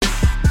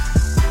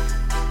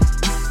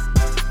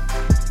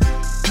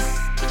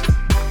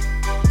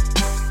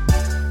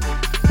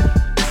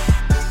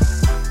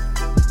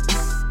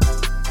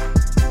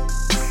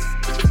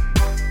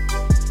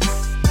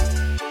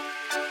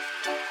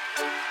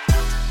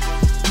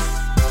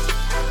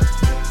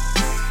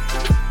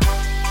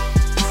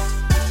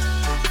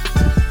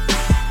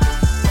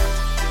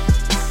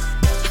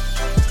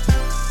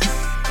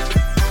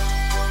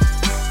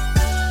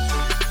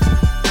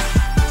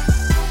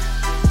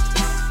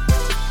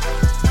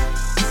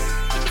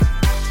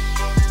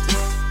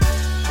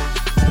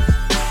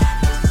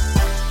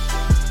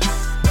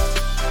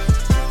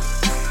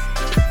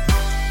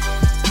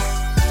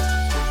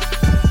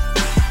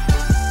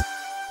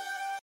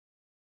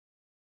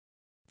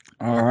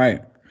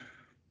right.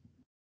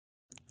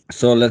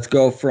 So let's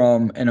go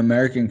from an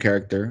American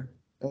character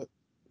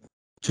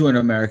to an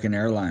American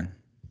airline.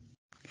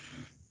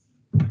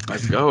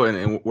 Let's go.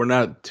 And we're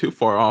not too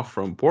far off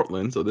from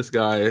Portland. So this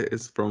guy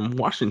is from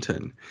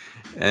Washington.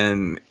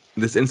 And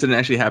this incident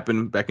actually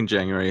happened back in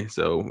January.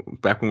 So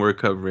back when we were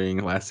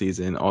covering last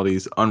season, all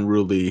these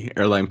unruly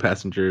airline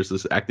passengers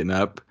was acting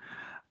up.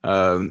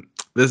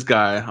 This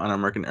guy on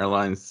American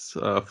Airlines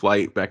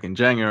flight back in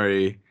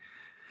January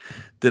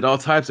did all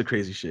types of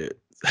crazy shit.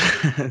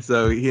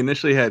 So he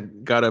initially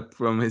had got up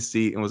from his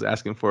seat and was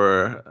asking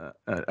for,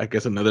 I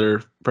guess,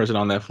 another person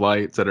on that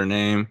flight, said her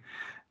name,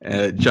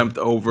 jumped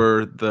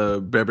over the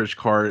beverage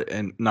cart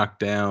and knocked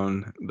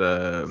down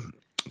the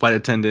flight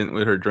attendant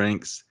with her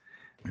drinks.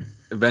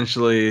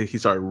 Eventually, he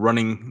started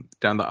running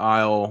down the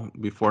aisle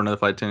before another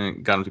flight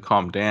attendant got him to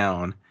calm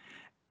down.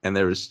 And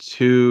there was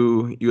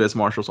 2 U.S.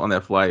 Marshals on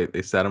that flight.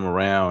 They sat him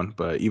around,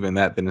 but even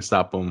that didn't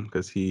stop him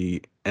because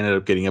he ended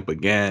up getting up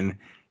again,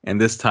 and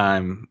this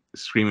time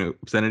screaming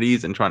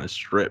obscenities and trying to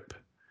strip.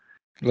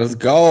 Let's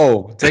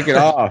go. Take it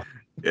off.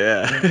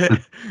 Yeah.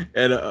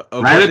 And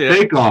right at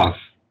takeoff.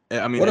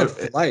 I mean, what a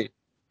flight.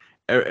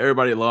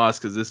 Everybody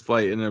lost because this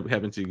flight ended up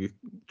having to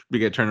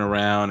get turned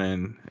around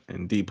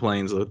and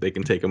deplane so that they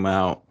can take him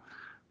out.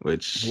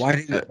 Which why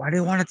do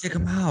you want to take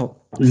him out?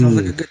 Sounds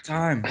like a good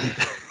time.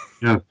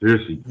 Yeah,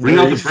 seriously.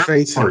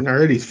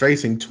 He's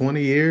facing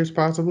 20 years,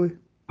 possibly.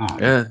 Oh,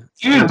 yeah.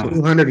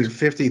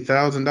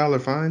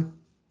 $250,000 fine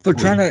for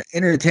trying to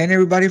entertain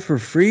everybody for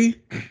free.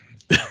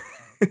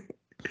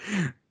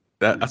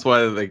 That's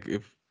why, like,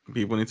 if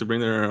people need to bring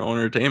their own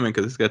entertainment,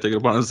 because he's got to take it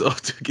upon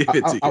himself to give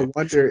it to you.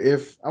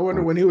 I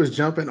wonder when he was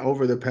jumping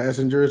over the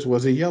passengers,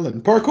 was he yelling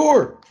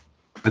parkour?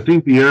 I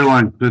think the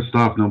airline pissed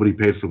off. Nobody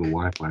paid for the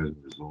Wi-Fi as a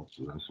result,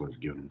 so that's why it's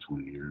giving him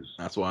 20 years.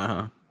 That's why,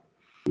 huh?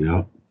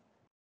 Yeah.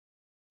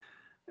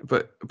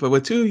 But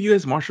with 2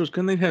 U.S. Marshals,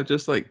 couldn't they have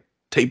just like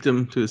taped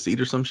him to a seat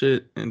or some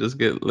shit and just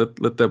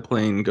let that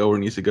plane go where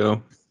it needs to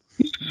go?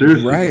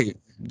 Seriously. Right.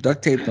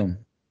 Duct tape them.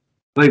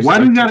 Like, why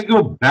do we gotta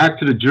go back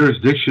to the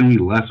jurisdiction we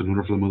left in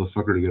order for the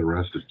motherfucker to get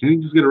arrested? Can't he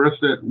just get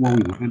arrested when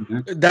we land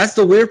next? That's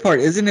the weird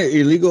part. Isn't it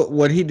illegal?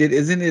 What he did,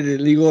 isn't it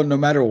illegal no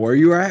matter where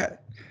you're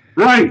at?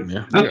 Right.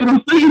 Yeah. That's what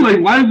I'm saying.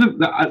 Like, why is it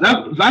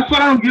that's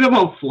what I don't get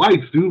about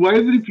flights, dude. Why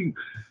is it if you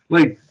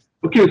like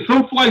okay,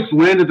 some flights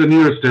land at the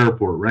nearest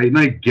airport, right? And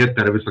I get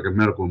that if it's like a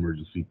medical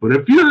emergency. But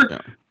if you're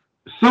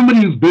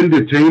somebody who's been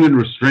detained and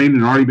restrained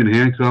and already been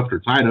handcuffed or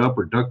tied up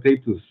or duct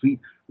taped to the seat,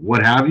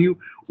 what have you,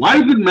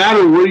 why does it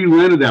matter where you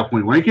land at that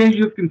point? Why can't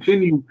you just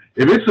continue?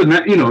 If it's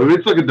if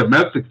it's like a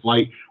domestic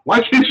flight,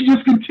 why can't you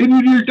just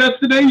continue to your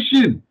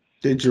destination?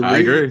 Did you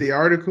read the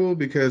article?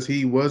 Because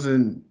he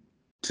wasn't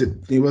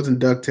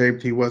duct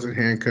taped, he wasn't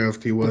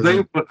handcuffed, he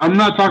wasn't. But I'm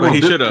not talking about.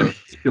 He should have.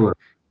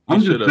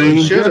 I'm just saying.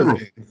 He should have.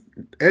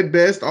 At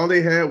best, all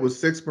they had was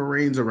 6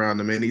 Marines around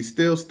him, and he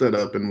still stood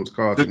up and was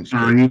causing shit.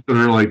 Marines that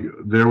are like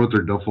there with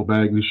their duffel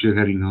bags and shit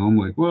heading home.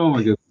 Like, well,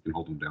 I guess we can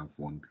hold them down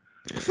for one.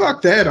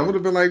 Fuck that! I would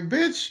have been like,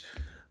 bitch,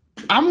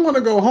 I'm gonna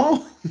go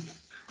home.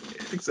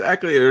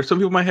 Exactly. Or some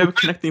people might have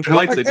connecting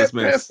flights they just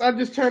missed. I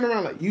just turn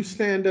around like, you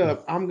stand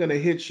up, I'm gonna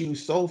hit you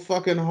so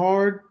fucking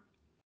hard,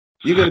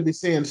 you're gonna be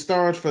seeing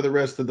stars for the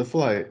rest of the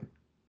flight.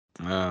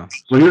 So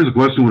here's a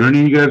question: would any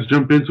of you guys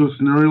jump into a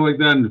scenario like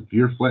that, and if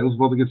your flight was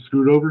about to get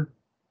screwed over?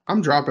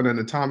 I'm dropping an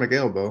atomic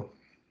elbow.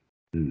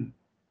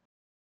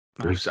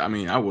 I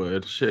mean, I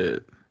would.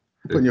 Shit.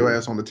 Putting your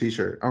ass on the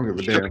t-shirt. I don't give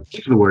a damn.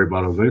 Nothing to worry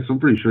about, Jose. I'm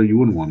pretty sure you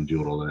wouldn't want to deal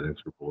with all that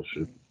extra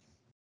bullshit.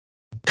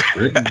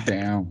 Right?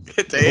 Damn. What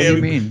do Damn.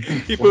 you mean?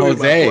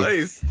 Jose,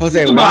 why?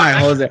 Jose,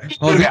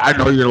 I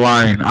know you're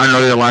lying.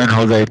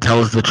 Jose.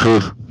 Tell us the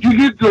truth. You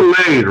get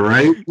delayed,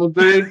 right,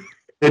 Jose?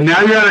 And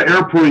now you're at an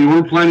airport you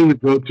weren't planning to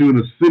go to in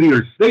a city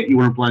or state you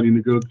weren't planning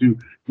to go to.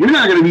 You're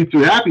not going to be too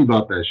happy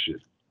about that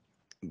shit.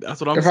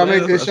 That's what I'm saying. If I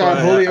make this shot,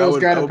 Julio's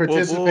got to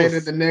participate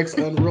in the next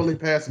unruly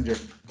passenger.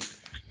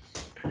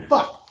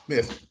 Fuck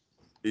this.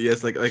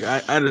 Yes, like I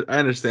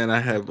understand I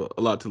have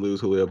a lot to lose,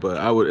 Julio, but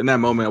I would in that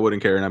moment I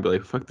wouldn't care, and I'd be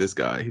like, "Fuck this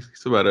guy! He's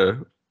about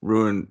to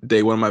ruin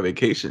day one of my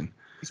vacation."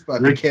 He's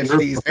about to catch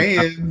these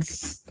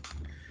hands.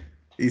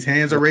 These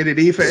hands are rated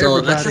E for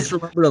everybody. So let's just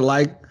remember to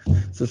like,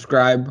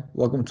 subscribe.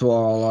 Welcome to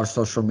all our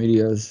social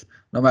medias.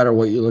 No matter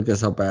what you look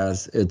us up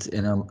as, it's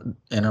inner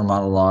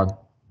monologue.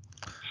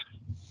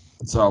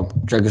 So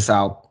check us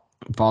out.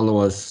 Follow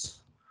us.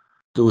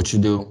 Do what you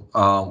do.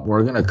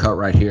 We're gonna cut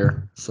right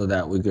here so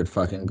that we could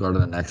fucking go to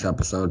the next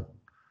episode.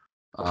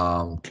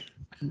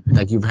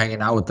 Thank you for hanging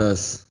out with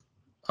us.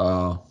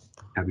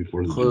 Happy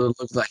 4th of July.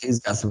 Looks like he's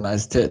got some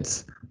nice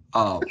tits.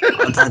 I'll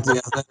talk to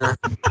you guys later.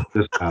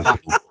 Just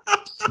possible.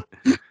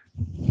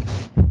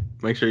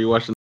 Make sure you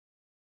watch the